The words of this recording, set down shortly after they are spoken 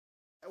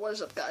What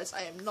is up, guys?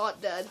 I am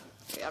not dead.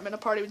 Okay, I'm in a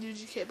party with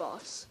UGK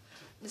Boss.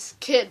 This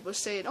kid was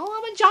saying, oh,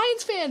 I'm a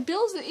Giants fan.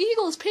 Bills, the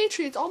Eagles,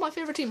 Patriots, all my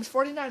favorite teams.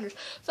 49ers,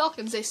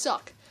 Falcons, they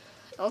suck.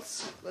 Now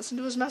let's listen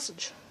to his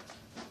message.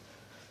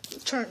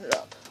 Let's turn it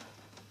up.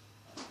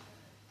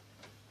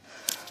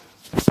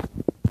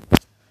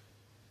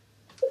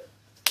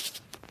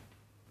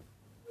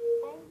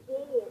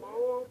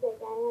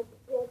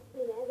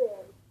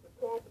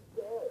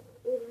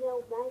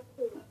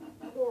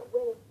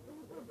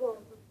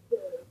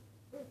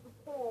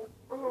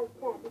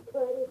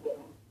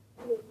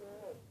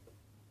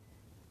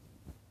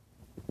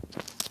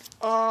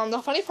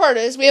 The funny part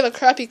is we have a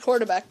crappy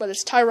quarterback, but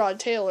it's Tyrod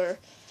Taylor.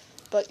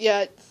 But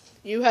yet,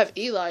 you have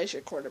Eli as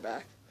your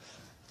quarterback.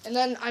 And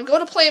then I go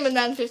to play him in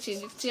Madden 15.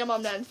 You can see him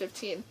on Madden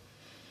 15.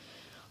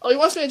 Oh, he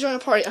wants me to join a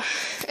party.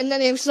 And then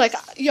he's like,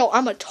 yo,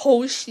 I'm going to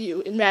toast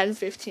you in Madden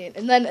 15.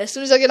 And then as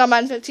soon as I get on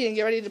Madden 15 and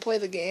get ready to play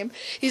the game,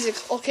 he's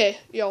like, okay,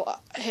 yo,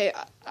 hey,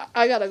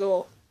 I got to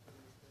go.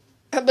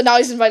 But now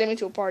he's inviting me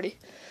to a party.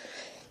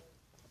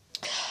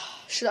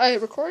 Should I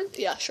record?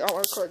 Yeah, sure, I'll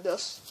record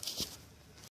this.